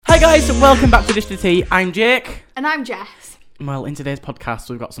guys, welcome back to Dish to Tea. I'm Jake. And I'm Jess. Well, in today's podcast,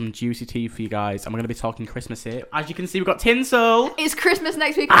 we've got some juicy tea for you guys, and we're going to be talking Christmas here. As you can see, we've got tinsel. It's Christmas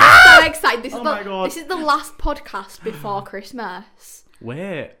next week. I'm so excited. My God. This is the last podcast before Christmas.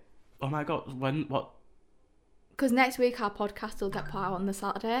 Wait. Oh my God. When? What? Because next week our podcast will get put out on the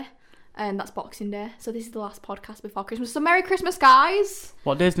Saturday. And that's Boxing Day. So this is the last podcast before Christmas. So Merry Christmas, guys.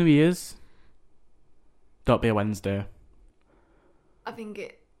 What day's New Year's? Don't be a Wednesday. I think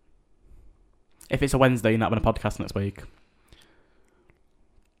it... If it's a Wednesday, you're not having a podcast next week.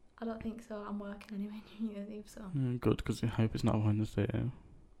 I don't think so. I'm working anyway New Year's Eve, so... Good, because I hope it's not a Wednesday.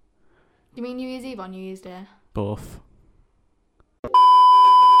 You mean New Year's Eve or New Year's Day? Both.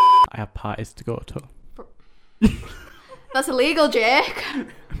 I have parties to go to. That's illegal, Jake.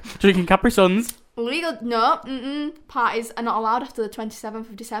 Drinking Capri Suns. Illegal? No. Parties are not allowed after the 27th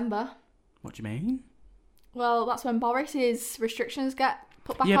of December. What do you mean? Well, that's when Boris's restrictions get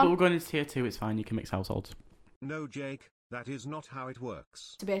put back on. Yeah, but we're going into tier 2. It's fine. You can mix households. No, Jake, that is not how it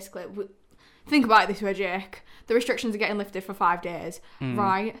works. So basically, think about it this way, Jake. The restrictions are getting lifted for 5 days,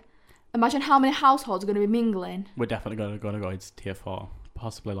 right? Imagine how many households are going to be mingling. We're definitely going to go into tier 4.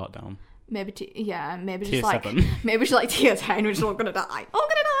 Possibly lockdown. Maybe tier just like 7. Maybe just like tier 10. We're just all going to die. All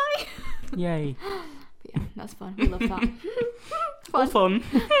going to die. Yay. But yeah, that's fun. We love that. All fun.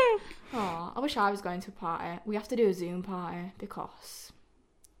 Oh, I wish I was going to a party. We have to do a Zoom party because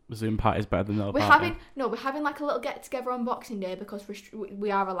Zoom party's better than no we're party. having like a little get together on Boxing Day because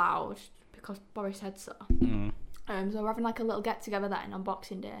we are allowed because Boris said so. So we're having like a little get together then on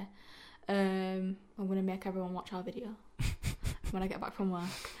Boxing Day. I'm gonna make everyone watch our video when I get back from work.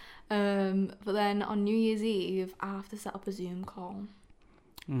 But then on New Year's Eve, I have to set up a Zoom call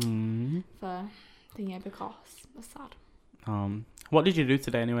for the year because that's sad. What did you do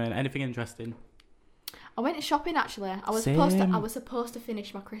today anyway? Anything interesting? I went shopping actually. I was supposed to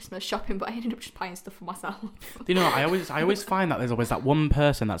finish my Christmas shopping, but I ended up just buying stuff for myself. You know, I always find that there's always that one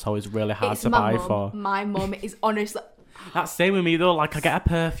person that's always really hard It's to my buy mum. for. My mum is honestly. That's the same with me though. Like I get a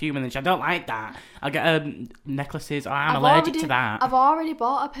perfume and then I don't like that. I get necklaces. Oh, I'm allergic to that. I've already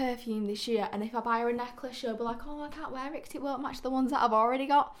bought a perfume this year, and if I buy her a necklace, she'll be like, "Oh, I can't wear it because it won't match the ones that I've already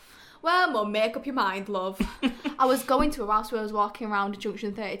got." Well, Mum, make up your mind, love. I was going to a house where I was walking around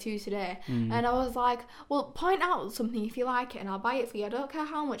Junction 32 today, and I was like, well, point out something if you like it, and I'll buy it for you. I don't care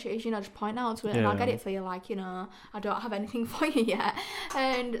how much it is, just point out to it, and I'll get it for you, I don't have anything for you yet.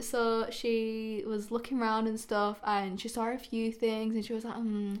 And so she was looking around and stuff, and she saw a few things, and she was like,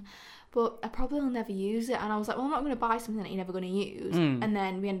 but I probably will never use it. And I was like, well, I'm not going to buy something that you're never going to use. And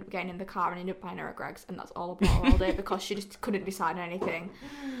then we ended up getting in the car and ended up buying her a Greggs, and that's all I bought her all day because she just couldn't decide on anything.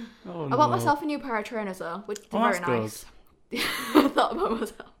 Oh, I bought myself a new pair of trainers though, which are very nice. I thought about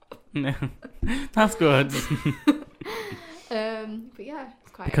myself. No. That's good. But yeah,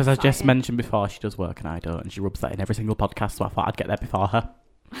 it's quite Because I exciting. just mentioned before, she does work and I don't, and she rubs that in every single podcast, so I thought I'd get there before her.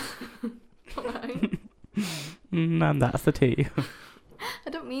 Alright. And that's the tea.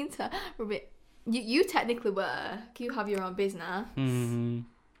 I don't mean to rub it. You technically work. You have your own business.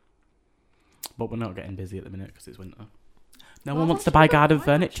 But we're not getting busy at the minute because it's winter. No one wants to buy garden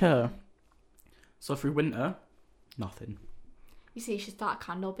furniture. So through winter, nothing. You see, you should start a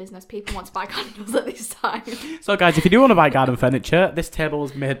candle business. People want to buy candles at this time. So guys, if you do want to buy garden furniture, this table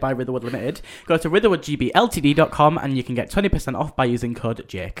was made by Ritherwood Limited. Go to ritherwoodgbltd.com and you can get 20% off by using code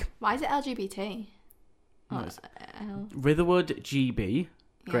Jake. Why is it LGBT? No, it's Ritherwood GB,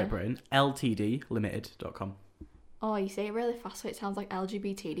 Great Yeah. Britain, Ltd Limited.com. Oh, you say it really fast so it sounds like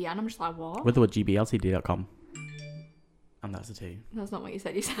LGBTD, and I'm just like, what? Ritherwoodgbltd.com. And that's the tea. That's not what you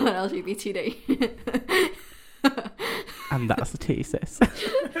said. You said LGBTD. And that's the tea, sis.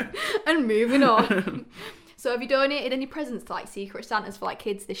 And moving on. So have you donated any presents to like Secret Santas for like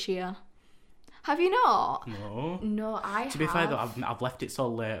kids this year? Have you not? No. No, I have. To be fair though, I've left it so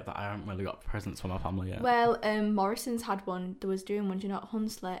late that I haven't really got presents for my family yet. Well, Morrison's had one. They was doing one, do you know, at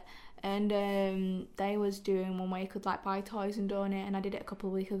Hunslet, and they was doing one where you could like buy toys and donate, and I did it a couple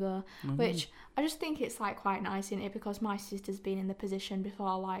of weeks ago, which I just think it's like quite nice, isn't it? Because my sister's been in the position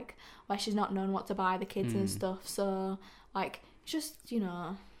before, like where she's not known what to buy the kids and stuff. So like, just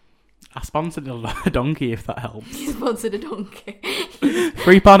I sponsored a donkey if that helps. you sponsored a donkey.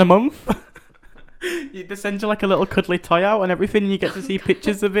 £3 a month. They send you like a little cuddly toy out and everything, and you get to see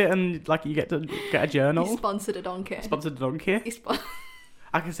pictures of it, and like you get to get a journal. You sponsored a donkey. Sponsored a donkey.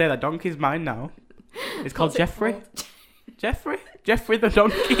 I can say that donkey's mine now. It's called Jeffrey. Jeffrey the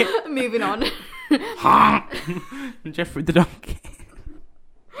donkey. Moving on. Jeffrey the donkey.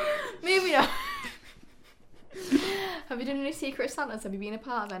 Moving on. Have you done any Secret Santas? Have you been a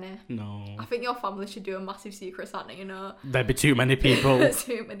part of any? No. I think your family should do a massive Secret Santa, you know. There'd be too many people.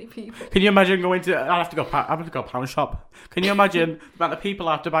 Too many people. Can you imagine going to... I have to go pound shop. Can you imagine the amount of people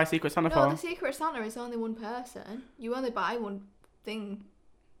I have to buy Secret Santa No, for? the Secret Santa is only one person. You only buy one thing.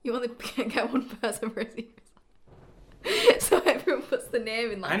 You only get one person for a Secret Santa. So everyone puts the name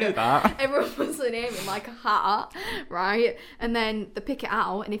in like I knew that. Everyone puts the name in like a hat, right? And then they pick it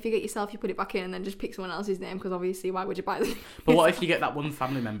out, and if you get yourself, you put it back in, and then just pick someone else's name, because obviously, why would you buy the But what if you get that one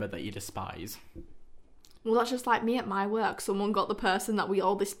family member that you despise? Well, that's just like me at my work. Someone got the person that we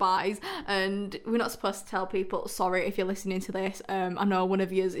all despise, and we're not supposed to tell people, sorry if you're listening to this. I know one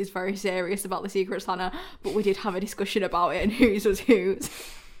of you is very serious about the Secret Santa, but we did have a discussion about it and whose was whose.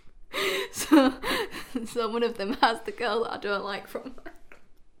 So one of them has the girl that I don't like from work.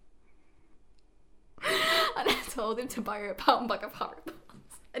 And I told him to buy her a pound bag of Haribo's,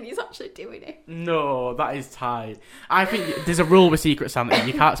 and he's actually doing it. No, that is tight. I think there's a rule with Secret Santa.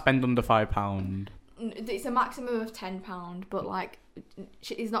 You can't spend under £5. It's a maximum of £10, but like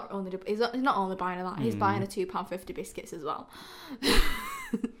he's not only buying her that. He's buying her £2.50 biscuits as well.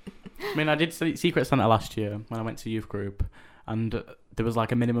 I mean, I did Secret Santa last year when I went to youth group, and there was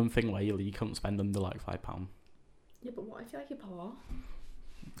like a minimum thing where you couldn't spend under like £5. Yeah, but what if you're like you're poor?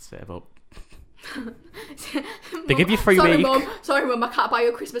 Save up. They give you free week. Sorry, Mum, I can't buy you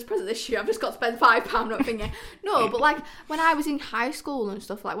a Christmas present this year. I've just got to spend £5 not thinking. No, but like when I was in high school and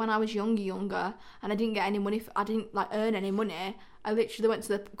stuff, like when I was younger, and I didn't get any money, I didn't like earn any money. I literally went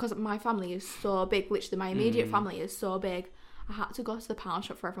to because my family is so big. Literally, my immediate family is so big. I had to go to the pound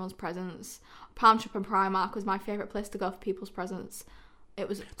shop for everyone's presents. Pound shop and Primark was my favourite place to go for people's presents. It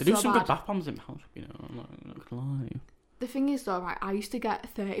was They do so some bad. good bath bombs in pound shop, you know. I'm not gonna lie. The thing is though, right, I used to get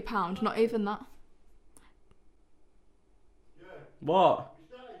 £30, not even that. What?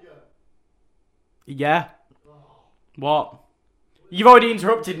 Yeah. What? You've already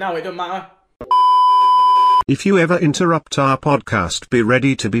interrupted now, it doesn't matter. If you ever interrupt our podcast, be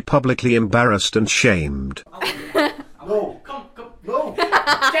ready to be publicly embarrassed and shamed. No. Come. No.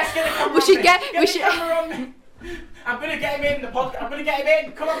 Just get the camera We should on me. get- we the should- camera on me. I'm gonna get him in the podcast. I'm gonna get him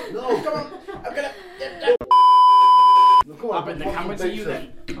in. Come on. No. Come on. I'm gonna... I'll bring the camera to you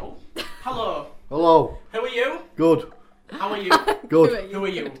then. Oh. Hello. Hello. Who are you? Good. How are you? Good. Who are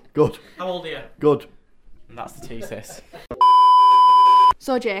you? Good. How old are you? Good. And that's the thesis.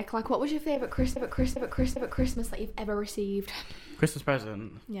 So Jake, like, what was your favourite Christmas that you've ever received? Christmas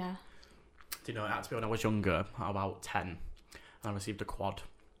present. Yeah. Do you know, it had to be when I was younger, about 10, and I received a quad.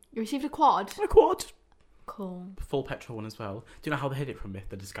 You received a quad? A quad? Cool. Full petrol one as well. Do you know how they hid it from me?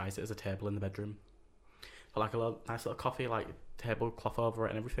 They disguised it as a table in the bedroom. But like a nice little coffee, like tablecloth over it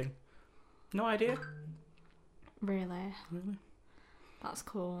and everything. No idea. Really? Really? That's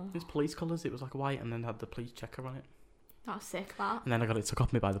cool. It was police colours. It was like white and then had the police checker on it. That's sick, that. And then I got it took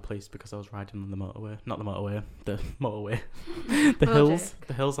off me by the police because I was riding on the motorway. Not the motorway, the motorway. The Oh, hills. Jake.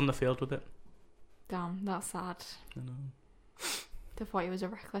 The hills on the field with it. Damn, that's sad. I know. They thought you was a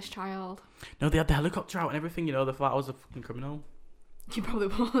reckless child. No, they had the helicopter out and everything, you know, they thought I was a fucking criminal. You probably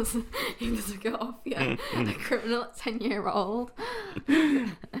was. You just took it off, yeah. A criminal at 10-year-old.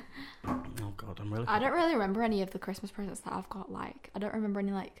 Oh god, I'm really... I don't really remember any of the Christmas presents that I've got, like. I don't remember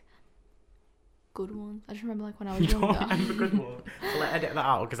any, like, good ones. I just remember, like, when I was You don't younger. remember a good one? So let's edit that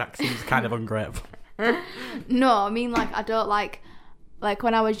out because that seems kind of ungrateful. No, I mean, like, I don't, like,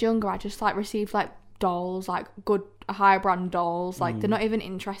 when I was younger, I just, like, received, like, dolls, like, good high brand dolls. Like, they're not even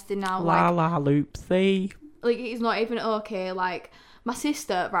interested now. La Like, la loopsy. like, it's not even okay. Like, my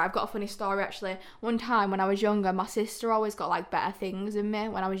sister, right, I've got a funny story actually. One time when I was younger, my sister always got like better things than me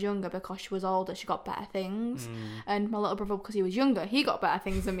when I was younger because she was older, she got better things. And my little brother, because he was younger, he got better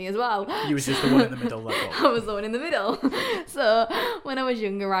things than me as well. You was just the one in the middle that got... I was the one in the middle. So when I was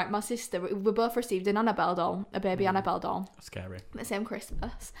younger, right, my sister, we both received an Annabelle doll, a baby Annabelle doll. Scary. The same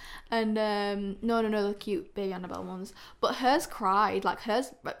Christmas. And no, the cute baby Annabelle ones. But hers cried, like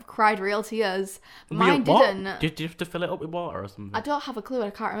hers cried real tears. Mine What? didn't. Did you have to fill it up with water or something? I don't have a clue,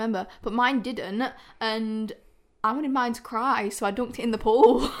 I can't remember. But mine didn't, and I wanted mine to cry, so I dunked it in the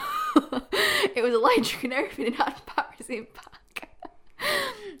pool. It was electric and everything, and had parasite back.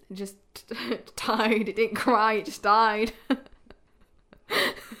 It just died. It didn't cry, it just died.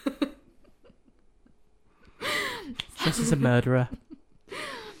 This is a murderer.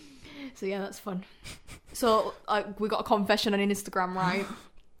 So yeah, that's fun. So we got a confession on Instagram, right?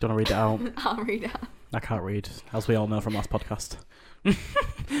 Don't want to read it out. I'll read it. I can't read, as we all know from last podcast.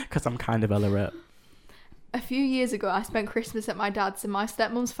 Because I'm kind of illiterate. A few years ago, I spent Christmas at my dad's and my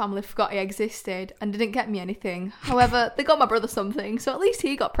stepmom's family forgot he existed and didn't get me anything. However, they got my brother something, so at least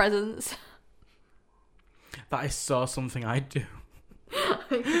he got presents. That is so something I'd do.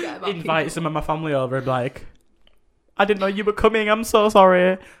 Forget about Invite people. some of my family over and be like, I didn't know you were coming, I'm so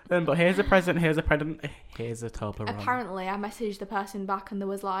sorry. But here's a present, here's a Toblerone. Apparently, I messaged the person back and there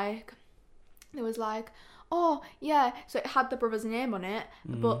was like, oh, yeah, so it had the brother's name on it,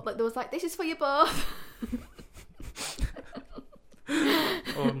 but like there was like, this is for you both.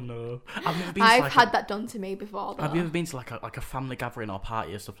 Oh no. I've had that done to me before, though. Have you ever been to like a family gathering or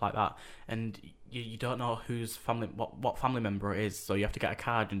party or stuff like that, and you don't know whose family, what family member it is, so you have to get a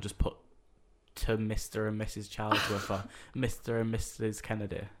card and just put to Mr. and Mrs. Charlesworth or Mr. and Mrs.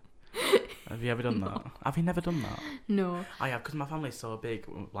 Kennedy? Have you ever done that? Have you never done that? No. I have, because my family's so big.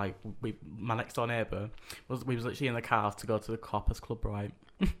 Like, my next door neighbour, we was literally in the car to go to the Corpus Club, right?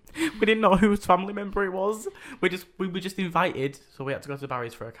 We didn't know whose family member it was. We were just invited, so we had to go to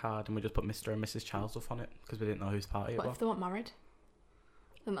Barry's for a card, and we just put Mr. and Mrs. Charlesworth on it, because we didn't know whose party it What was. if they weren't married?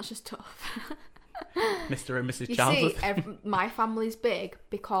 Then that's just tough. Mr. and Mrs. You Charlesworth. see, my family's big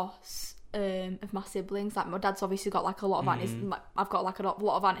because of my siblings. Like, my dad's obviously got like a lot of aunties. Like, I've got like a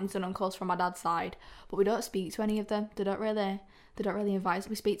lot of aunties and uncles from my dad's side, but we don't speak to any of them. They don't really invite us.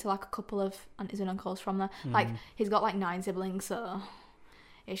 We speak to like a couple of aunties and uncles from there. Like, he's got like 9 siblings, so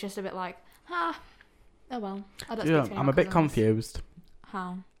it's just a bit like, oh well. I don't speak to any of I'm my a bit cousins. confused.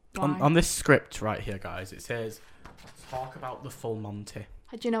 How? Why? On this script right here, guys, it says, talk about the full Monty.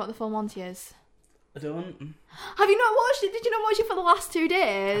 Do you know what the full Monty is? I don't. Have you not watched it? Did you not watch it for the last 2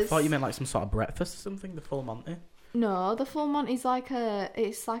 days? I thought you meant like some sort of breakfast or something, the full Monty. No, the full Monty's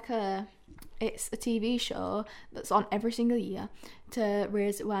it's a TV show that's on every single year to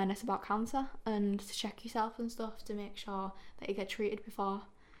raise awareness about cancer and to check yourself and stuff to make sure that you get treated before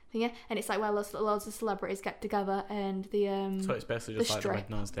thingy. And it's like where loads of celebrities get together and the So it's basically just like the Red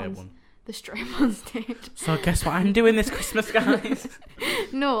Nose Day one. The straight on stage. So guess what I'm doing this Christmas, guys?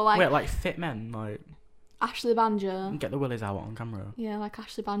 No, like Wait, like fit men, like Ashley Banjo. get the willies out on camera. Yeah, like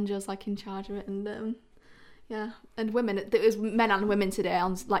Ashley Banjo's like in charge of it, and yeah, and women. There was men and women today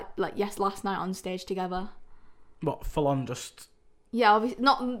on last night on stage together. What, full on just? Yeah, obviously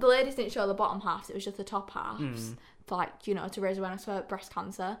not. The ladies didn't show the bottom halves; it was just the top halves, for like to raise awareness for breast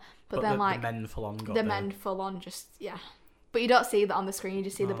cancer. But then the men full on got the men full on just But you don't see that on the screen; you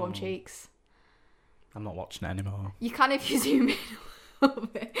just see the bum cheeks. I'm not watching it anymore. You can if you zoom in a little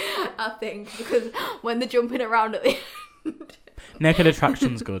bit, I think, because when they're jumping around at the end. Naked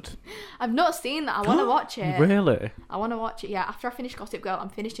Attraction's good. I've not seen that. I want to watch it. Really? I want to watch it. Yeah, after I finish Gossip Girl, I'm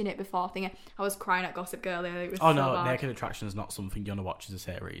finishing it before. I was crying at Gossip Girl. It was Oh so no, bad. Naked Attraction is not something you want to watch as a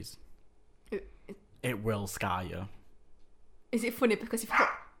series. It will scar you. Is it funny because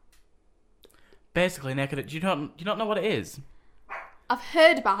Basically, Naked. Do you not know what it is? I've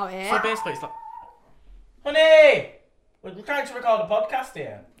heard about it? So basically, it's like, honey, we're trying to record a podcast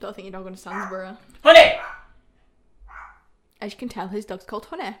here. Don't think your dog understands, bro. Honey. As you can tell, his dog's called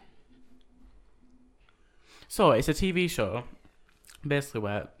Honey. So it's a TV show, basically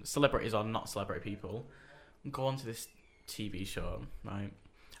where celebrities or not celebrity people go onto this TV show, right?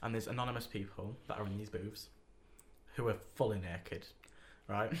 And there's anonymous people that are in these booths who are fully naked,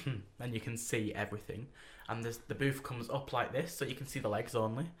 right? And you can see everything. And the booth comes up like this, so you can see the legs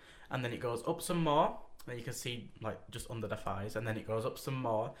only. And then it goes up some more, and you can see like just under the thighs. And then it goes up some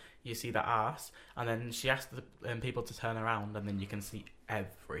more, you see the arse. And then she asks the people to turn around, and then you can see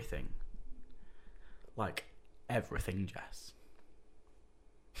everything. Like everything, Jess.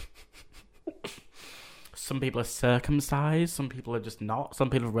 Some people are circumcised, some people are just not. Some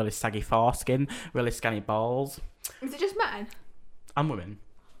people have really saggy foreskin, really skinny balls. Is it just men? And women.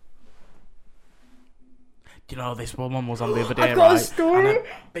 Do you know this woman was on the other day, I've got a right? story. And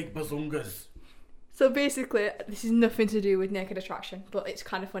her big bazungas. So basically, this is nothing to do with Naked Attraction, but it's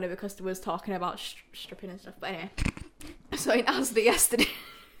kind of funny because they was talking about stripping and stuff. But anyway, so in Asda yesterday,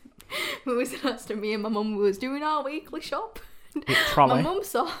 we was in Asda, me and my mum was doing our weekly shop. Big trolley. My mum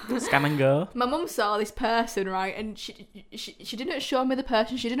saw Scan and go. my mum saw this person, right, and she didn't show me the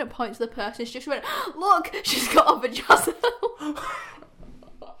person. She didn't point to the person. She just went, "Look, she's got a vajazzle."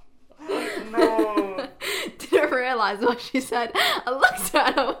 No. Didn't realise what she said. I looked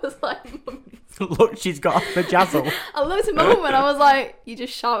at her and I was like, "Mum." Look, she's got a jazzle. I looked at my mum and I was like, "You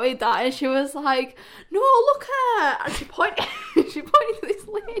just shouted that," and she was like, "No, look at her," and she pointed to this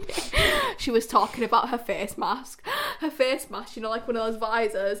lady. She was talking about her face mask. Her face mask, like one of those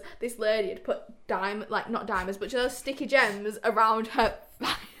visors. This lady had put not diamonds, but just sticky gems around her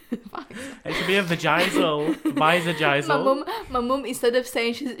visor. It should be a vajazzle. Visor jazzle. My mum, instead of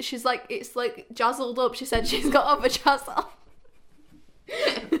saying she's like, it's like jazzled up, she said she's got a vajazzle.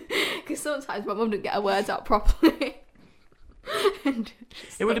 Because sometimes my mum didn't get her words out properly.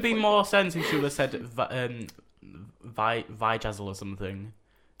 It would have been more sense if she would have said Vijazzle or something.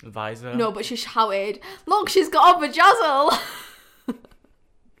 Visor. No, but she shouted, "Look, she's got a vajazzle!"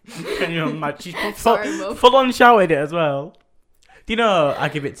 Can you imagine? She's Sorry, Mum. full on shouted it as well. Do you know, I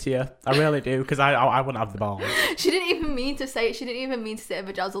give it to you. I really do, because I wouldn't have the balls. She didn't even mean to say it. She didn't even mean to say a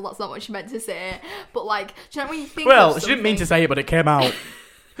vajazzle. That's not what she meant to say. But, like, do you know when you think Well, of she didn't mean to something- say it, but it came out.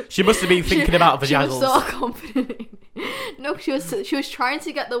 She must have been thinking about She was vajazzles. so confident. No, she was trying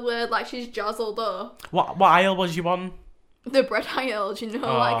to get the word like she's jazzled up. What aisle was you on? The bread aisle, do you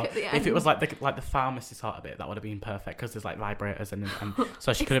know, like at the end. If it was like the pharmacy sort of bit, that would have been perfect because there's like vibrators and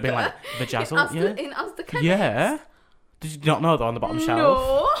so she could have been like vajazzle. in Asda Chemist. Yeah. Did you not know they're on the bottom shelf?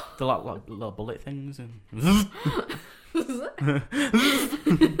 No. They're like little bullet things and.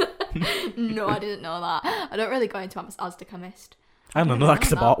 No, I didn't know that. I don't really go into Asda Chemist. I don't know that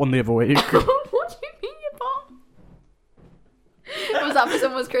because I bought one the other week. What do you mean you bought? Was that for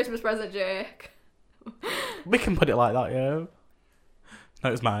someone's Christmas present, Jake? We can put it like that, yeah.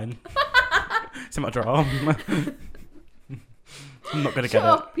 No, it's mine. It's in my drawer. I'm not gonna Shut get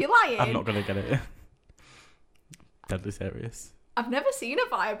up, you're lying. it. I'm not gonna get it. Deadly serious. I've never seen a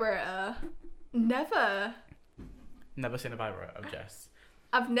vibrator. Never. Never seen a vibrator of Jess.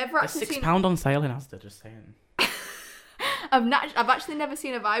 I've never It's actually seen. £6 on sale in Asda. Just saying. I've actually never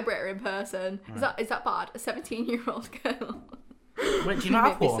seen a vibrator in person. Right. Is that bad? A 17-year-old girl. Wait, do you not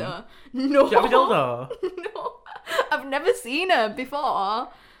have Maybe one? so. No. Do you have a dildo? No. I've never seen her before.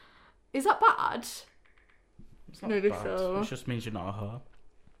 Is that bad? It's not Maybe bad. so. It just means you're not a hoe.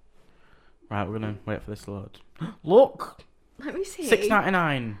 Right, we're gonna wait for this to load. Look, Let me see.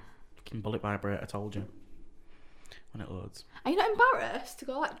 $6.99. Fucking bullet vibrator. I told you. When it loads. Are you not embarrassed to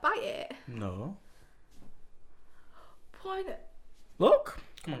go like buy it? No. Why not? Look.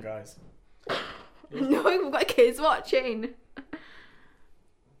 Come on, guys. No, we've got kids watching.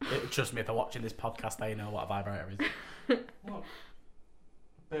 Trust me, if they're watching this podcast, they know what a vibrator is. Look.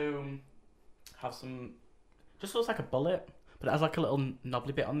 Boom. Have some. Just looks like a bullet, but it has like a little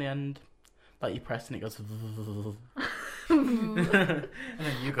knobbly bit on the end. Like you press and it goes. And then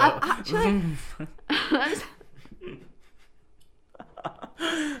you go.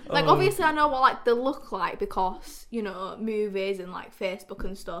 Like, obviously I know what like they look like because, you know, movies and like Facebook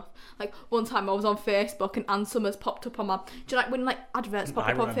and stuff. Like one time I was on Facebook and Ann Summers popped up on my, do you know, like when like adverts pop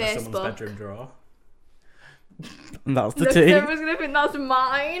I up on remember someone's Facebook? bedroom drawer. And that's the Look, tea. everyone's gonna think that's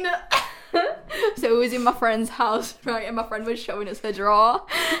mine. So it was in my friend's house, right, and my friend was showing us her drawer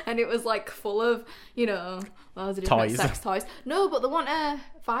and it was like full of, you know, loads of different Toys. sex toys. No, but there wasn't a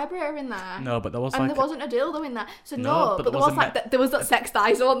vibrator in there. No, but there was And like there wasn't a dildo in there. So No, no, but but there there was was a like there was that sex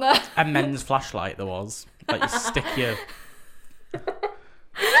dice on there. a men's flashlight. There was like you stick your.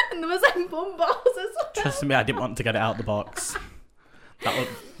 And there was like bum balls as well. Trust me, I didn't want to get it out the box. That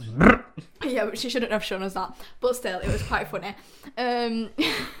would. Yeah, but she shouldn't have shown us that. But still, it was quite funny.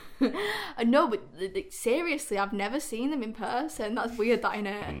 No, but like, seriously, I've never seen them in person. That's weird, that,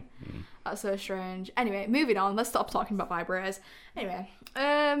 innit? That's so strange. Anyway, moving on. Let's stop talking about vibrators. Anyway,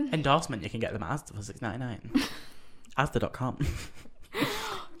 Endorsement, you can get them at Asda for $6.99. Asda.com. do you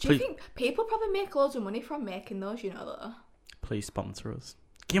Please. think people probably make loads of money from making those, you know, though? Please sponsor us.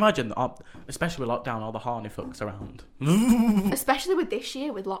 Can you imagine, especially with lockdown, all the horny fucks around? Especially with this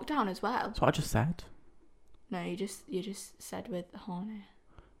year, with lockdown as well. That's what I just said. No, you just said with horny.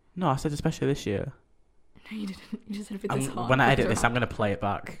 No, I said especially this year. No, you didn't. You just said with this horny. When I edit this, I'm going to play it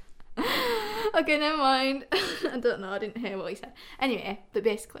back. Okay, never mind. I don't know. I didn't hear what he said. Anyway, but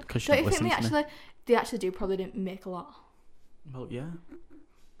basically, 'Cause you don't you don't think listen to me. they actually do probably didn't make a lot? Well, yeah.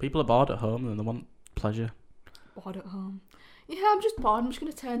 People are bored at home and they want pleasure. Bored at home. Yeah, I'm just bored. I'm just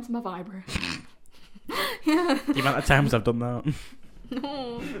gonna turn to my vibrator. Yeah. The amount of times I've done that.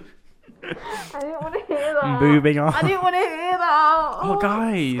 No. I didn't want to hear that. Moving on. I didn't want to hear that. Oh,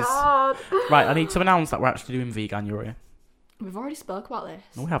 guys. God. Right, I need to announce that we're actually doing Veganuary. We've already spoke about this.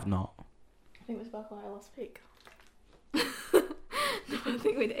 No, we have not. I think we spoke about it last week. No, I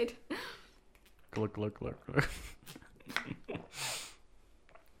think we did. Glug, glug, glug, glug.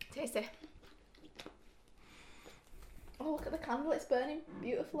 Tasty. Oh, look at the candle. It's burning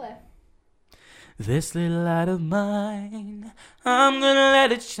beautifully. This little light of mine, I'm gonna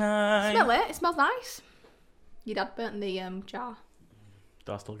let it shine. Smell it. It smells nice. Your dad burnt the jar.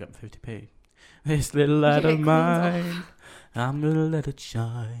 Do I still get 50p? This little light Yeah, of it comes mine, I'm gonna let it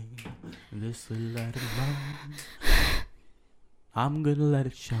shine. This little light of mine, I'm gonna let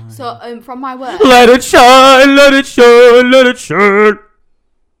it shine. So, from my work, Let it shine, let it shine, let it shine.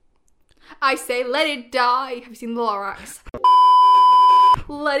 I say, let it die. Have you seen the Lorax?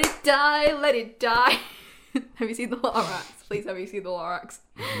 Let it die, let it die. Have you seen the Lorax? Please have you seen the Lorax?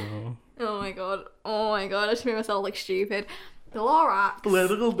 No. Oh my god. I just made myself look stupid. The Lorax.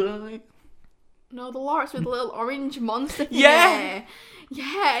 Little die. No, the Lorax with the little orange monster thing. Yeah.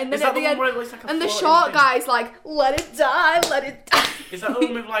 Yeah, and then Is that at the the one end, where it looks like a and the floating short thing? guy's like, let it die, let it die. Is that the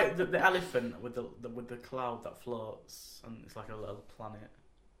one with like the elephant with the cloud that floats and it's like a little planet?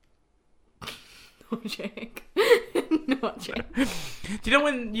 No, Jake. No, Jake. Do you know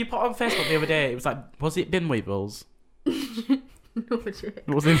when you put on Facebook the other day? It was like, was it Bin Weevils? No, Jake.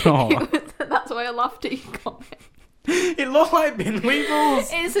 Was it not? That's why I laughed at your comment. It looked like Bin Weevils.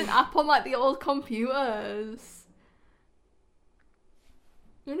 It's an app on like the old computers.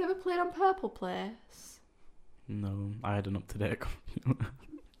 You never played on Purple Place? No, I had an up-to-date computer.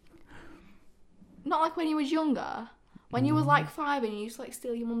 Not like when you was younger. When you was like 5 and you used to like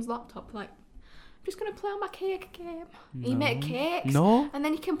steal your mum's laptop, like, I'm just gonna play on my cake game. And you make cakes. No. And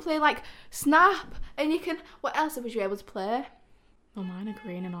then you can play like Snap, and you can. What else was you able to play? Oh, mine are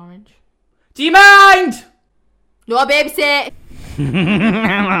green and orange. Do you mind? No, babysit.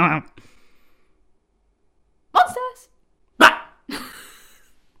 Monsters.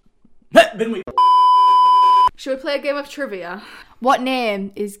 Bin Weevils. Should we play a game of trivia? What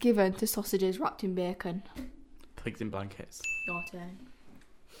name is given to sausages wrapped in bacon? Pigs in blankets. Your turn.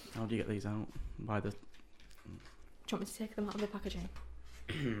 How do you get these out? By the. Do you want me to take them out of the packaging?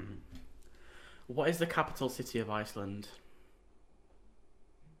 What is the capital city of Iceland?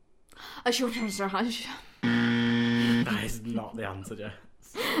 Is That is not the answer, Jess.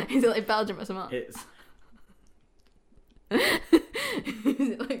 it like Belgium or something? It's Is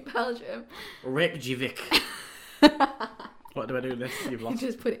it like Belgium? Reykjavik. What do I do with this? You've lost.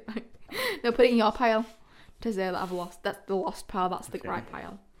 Just put it back. No, put it in your pile. To say that I've lost. That's the lost pile. That's the Okay. right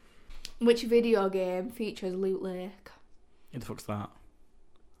pile. Which video game features Loot Lake? Who the fuck's that?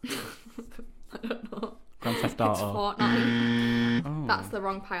 I don't know. Grand Theft It's Auto. Fortnite. Oh. That's the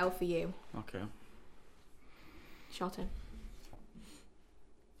wrong pile for you. Okay. Shorten.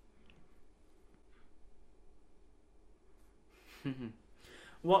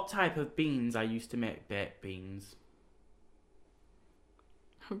 What type of beans I used to make baked beans?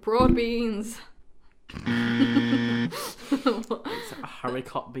 Broad beans. It's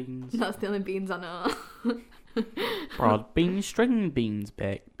haricot beans. That's the only beans I know. Broad beans, string beans,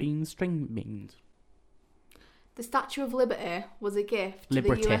 baked beans, string beans. The Statue of Liberty was a gift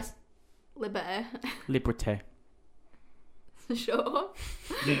Liberty. to the US. Liberty. Liberty. Sure.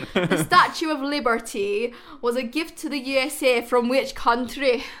 The Statue of Liberty was a gift to the USA from which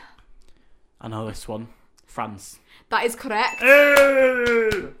country? I know this one. France. That is correct.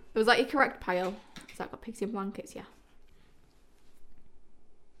 Hey! Was that your correct pile? Has that got pigs in blankets? Yeah.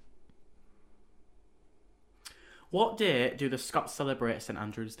 What day do the Scots celebrate St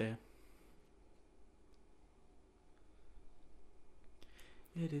Andrew's Day?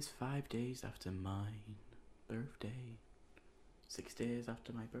 It is 5 days after my birthday. 6 days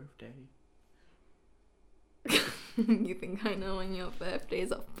after my birthday. You think I know when your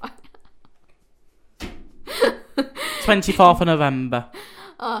birthday's up? 24th of November.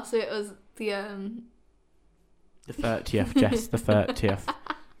 Oh, so it was the The 30th, Jess. The 30th.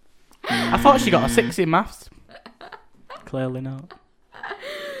 I thought she got a 6 in maths. Clearly not.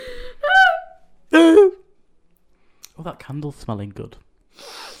 Oh, that candle's smelling good.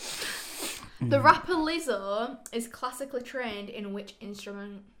 The rapper Lizzo is classically trained in which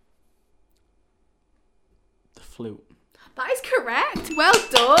instrument? The flute. That is correct. Well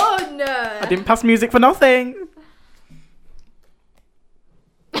done. I didn't pass music for nothing.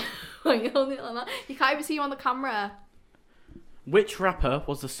 Why are you holding it like that? You can't even see you on the camera. Which rapper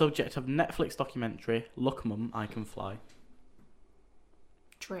was the subject of Netflix documentary Look Mum, I Can Fly?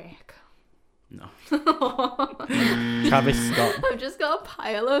 Drake. No. Travis Scott. I've just got a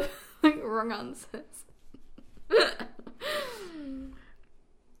pile of wrong answers.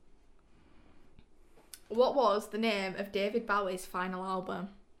 What was the name of David Bowie's final album?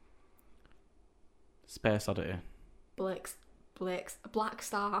 Space Oddity. Black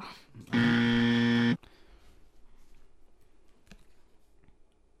Star.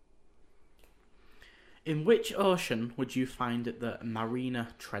 In which ocean would you find the Mariana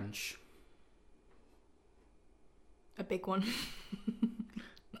Trench? A big one.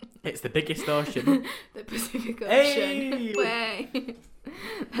 It's the biggest ocean. The Pacific Ocean. Hey! Wait.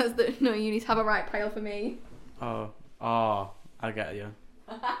 That's the no. You need to have a right pile for me. Oh, I get you.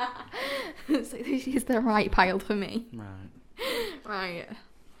 So this is the right pile for me. Right. Right.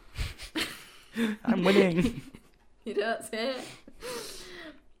 I'm winning. You don't say.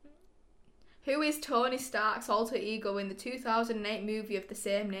 Who is Tony Stark's alter ego in the 2008 movie of the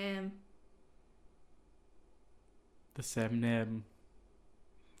same name? The same name.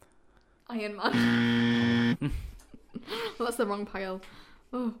 Iron Man. Well, that's the wrong pile.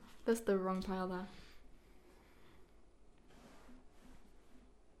 Oh, that's the wrong pile there.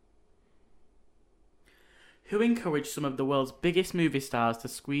 Who encouraged some of the world's biggest movie stars to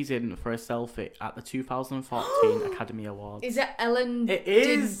squeeze in for a selfie at the 2014 Academy Awards? Is it Ellen? It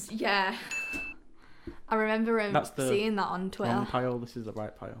is! Yeah. I remember seeing that on Twitter. Wrong pile, this is the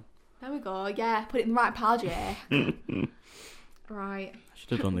right pile. There we go. Yeah, put it in the right pile, Jake. Right. I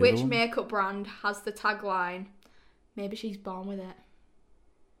should have done the Which other one. makeup brand has the tagline, "Maybe she's born with it"?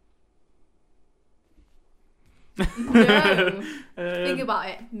 No. Think about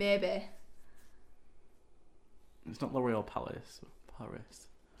it. Maybe. It's not L'Oreal Paris.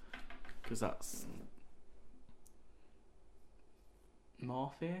 Because that's...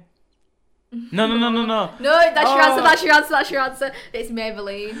 Morphe? No. No, that's your answer. It's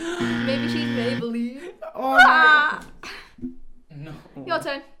Maybelline. Maybe she's Maybelline. Oh, Ah! no. Your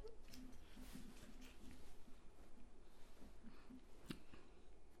turn.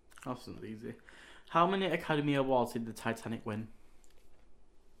 That wasn't easy. How many Academy Awards did the Titanic win?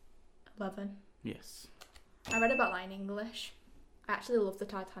 11. Yes. I read about that in English. I actually love the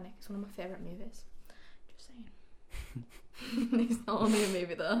Titanic. It's one of my favourite movies. Just saying. It's not only a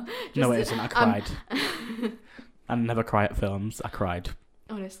movie though. No, it isn't. I cried. I never cry at films. I cried.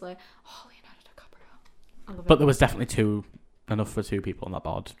 Honestly. Oh, Leonardo DiCaprio. I love But it. there was definitely enough for 2 people on that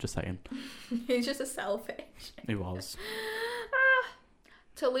board. Just saying. He's just a selfish. He was.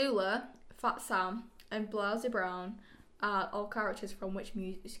 Tallulah, Fat Sam, and Blasey Brown are all characters from which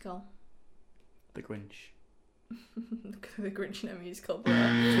musical? The Grinch. The Grinch in a musical, bro.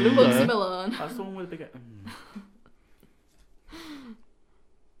 Tallulah? Bugsy Malone. That's the one with the big...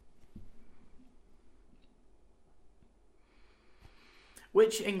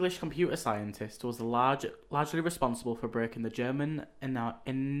 Which English computer scientist was largely responsible for breaking the German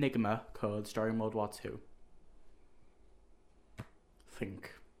Enigma codes during World War II?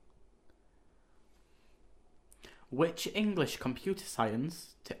 Think. Which English computer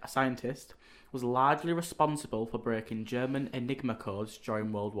scientist was largely responsible for breaking German Enigma codes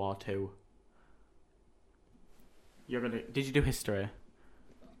during World War II? Did you do history?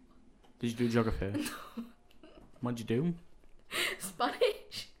 Did you do geography? What'd you do?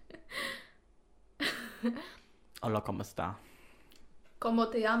 Spanish. Hola, ¿cómo está?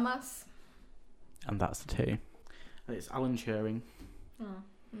 ¿Cómo te llamas? And that's the T. And it's Alan Turing. Oh,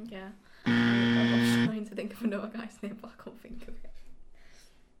 yeah. I'm trying to think of another guy's name, but I can't think of it.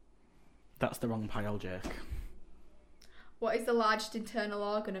 That's the wrong pile, Jake. What is the largest internal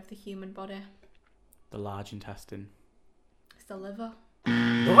organ of the human body? The large intestine. It's the liver.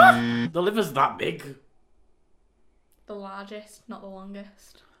 What? The liver's that big? The largest, not the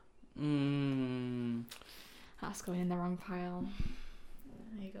longest. That's going in the wrong pile.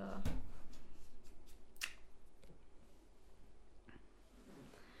 There you go.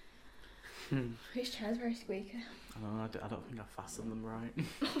 His chair's very squeaky. I don't think I fastened them right.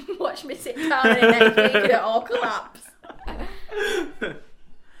 Watch me sit down and then it all collapse.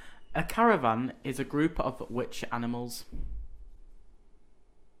 A caravan is a group of which animals?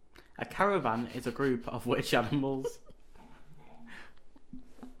 A caravan is a group of which animals?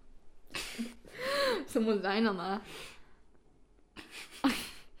 Someone's dying on there.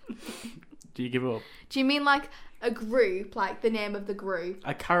 Do you give up? Do you mean like a group, like the name of the group?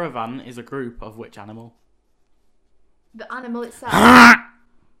 A caravan is a group of which animal? The animal itself.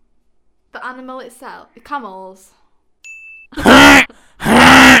 The animal itself. Camels.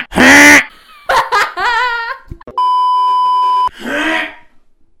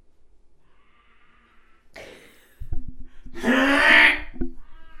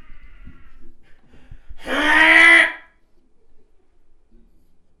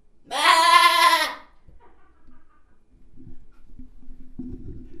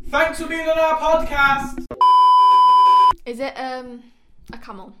 Thanks for being on our podcast! Is it a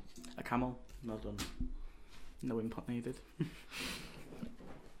camel? A camel? Well done. No input needed.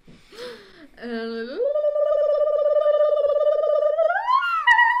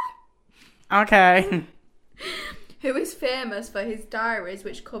 Okay. Who is famous for his diaries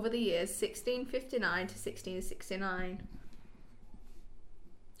which cover the years 1659 to 1669?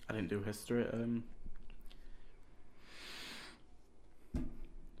 I didn't do history.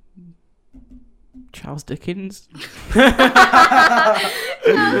 Charles Dickens. Charles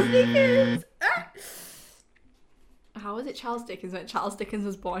Dickens. How was it Charles Dickens when Charles Dickens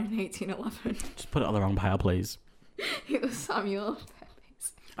was born in 1811? Just put it on the wrong pile, please. It was Samuel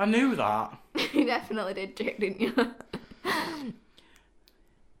Pepys. I knew that. You definitely did, Jake, didn't you?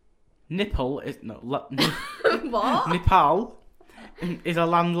 Nipple is no. What? Nepal is a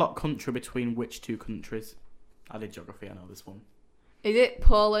landlocked country between which two countries? I did geography, I know this one. Is it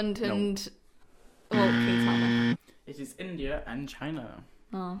Poland No. and... Well, can you tell me? It is India and China.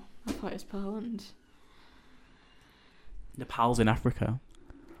 Oh, I thought it was Poland. Nepal's in Africa.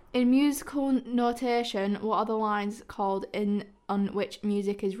 In musical notation, what are the lines called on which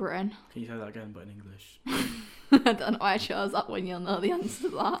music is written? Can you say that again, but in English? I don't know why I chose that when you'll know the answer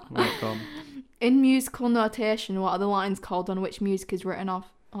to that. Right, go on. In musical notation, what are the lines called on which music is written on?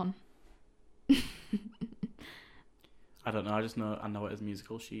 I don't know, I know it as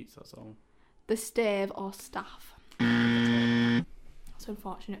musical sheets, that's all. The stave or staff. That's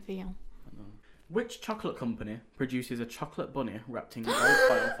unfortunate for you. I know. Which chocolate company produces a chocolate bunny wrapped in gold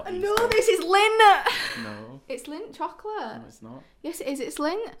foil for I Easter? know this is Lindt. No. It's Lindt chocolate. No, it's not. Yes, it is. It's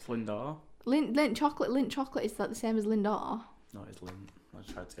Lindt. It's Lindor. Lindt chocolate. Lindt chocolate is that the same as Lindor? No, it's Lind. I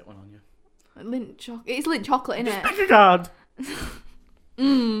just tried to get one on you. Lindt chocolate. It's Lindt chocolate, isn't it? Beg your dad!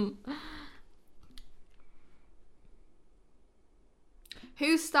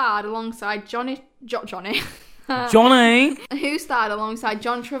 Who starred alongside Johnny? Johnny! Who starred alongside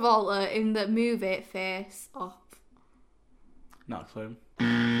John Travolta in the movie Face Off? Not a clue.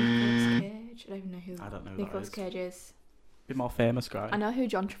 Nicolas Cage. I don't even know who I don't know who that Nicolas is. Cage is. Bit more famous guy. I know who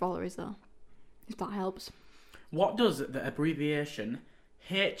John Travolta is though. If that helps. What does the abbreviation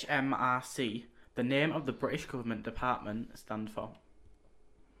HMRC, the name of the British government department, stand for?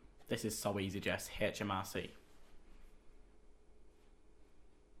 This is so easy, Jess. HMRC.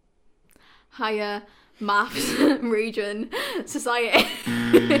 Higher Maths Region Society.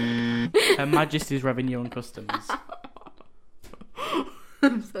 Her Majesty's Revenue and Customs.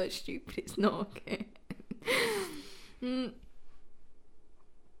 I'm so stupid, it's not okay.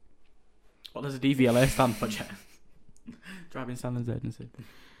 What does a DVLA stand for, Jess? Driving Standards Agency.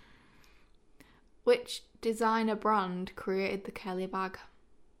 Which designer brand created the Kelly bag?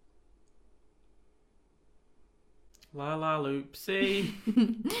 La La Loopsy.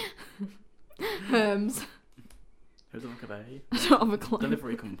 Hermes. Who the fuck are they? I don't have a clue.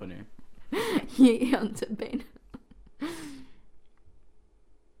 Delivery company. Ye Hunter Bin.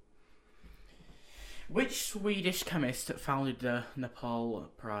 Which Swedish chemist founded the Nobel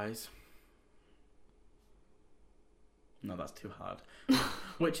Prize? No, that's too hard.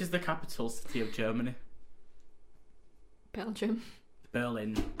 Which is the capital city of Germany? Belgium.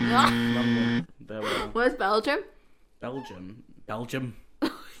 Berlin. London. Berlin. Where's Belgium? Belgium. Belgium.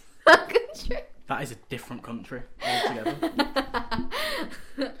 Country. That is a different country altogether.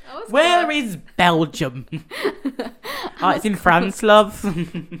 Where Where is Belgium? Oh, it's in France, love.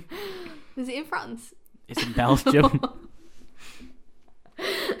 Is it in France? It's in Belgium.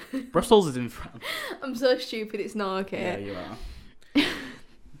 Brussels is in France. I'm so stupid, it's not Yeah, okay. you are.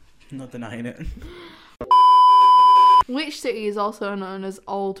 Not denying it. Which city is also known as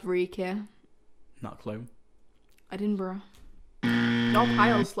Old Reekie? Not a clue. Edinburgh. Your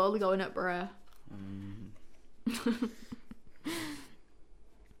pile's slowly going up, bruh.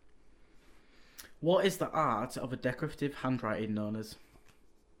 What is the art of a decorative handwriting known as?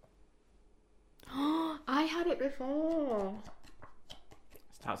 I had it before.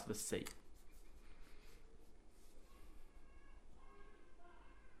 Starts with a C.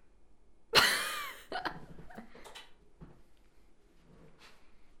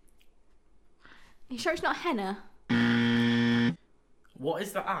 You sure it's not henna? What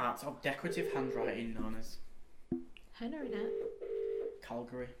is the art of decorative handwriting known as? Henna in it.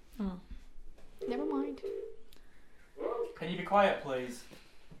 Calgary. Oh. Never mind. Can you be quiet, please?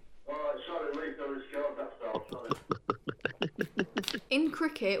 Sorry, Luke, I was scared, that's all. Sorry. In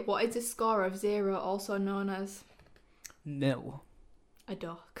cricket, what is the score of 0 also known as? Nil. A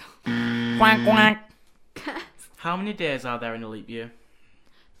duck. Quack quack. How many days are there in a leap year?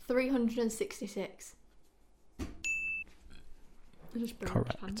 366. I just burped,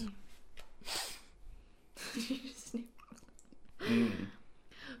 Correct. hadn't you? You just sniffed.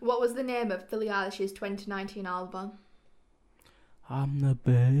 What was the name of Billie Eilish's 2019 album? I'm the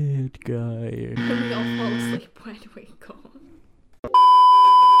bad guy. When we all fall asleep, where do we go?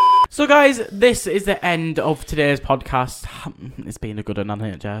 So, guys, this is the end of today's podcast. It's been a good one,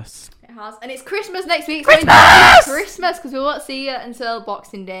 hasn't it, Jess? It has. And it's Christmas next week. Christmas! Christmas, because we won't see you until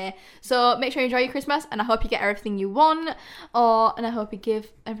Boxing Day. So make sure you enjoy your Christmas, and I hope you get everything you want, and I hope you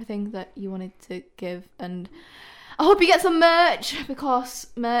give everything that you wanted to give, and I hope you get some merch, because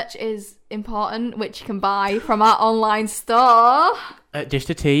merch is important, which you can buy from our online store. At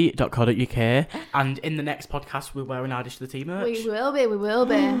dishtottea.co.uk. And in the next podcast, we're wearing our Dish to the Tea merch. We will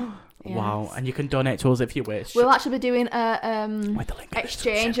be. Yes. Wow. And you can donate to us if you wish. We'll actually be doing a With the link in the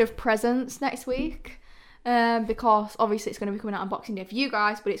exchange of presents next week. because obviously it's going to be coming out on Boxing Day for you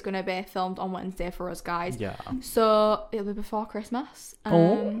guys, but it's going to be filmed on Wednesday for us guys. Yeah. So it'll be before Christmas.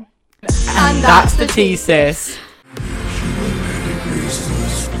 Oh. And That's the tea, sis. Merry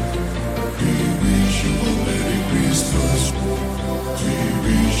Christmas.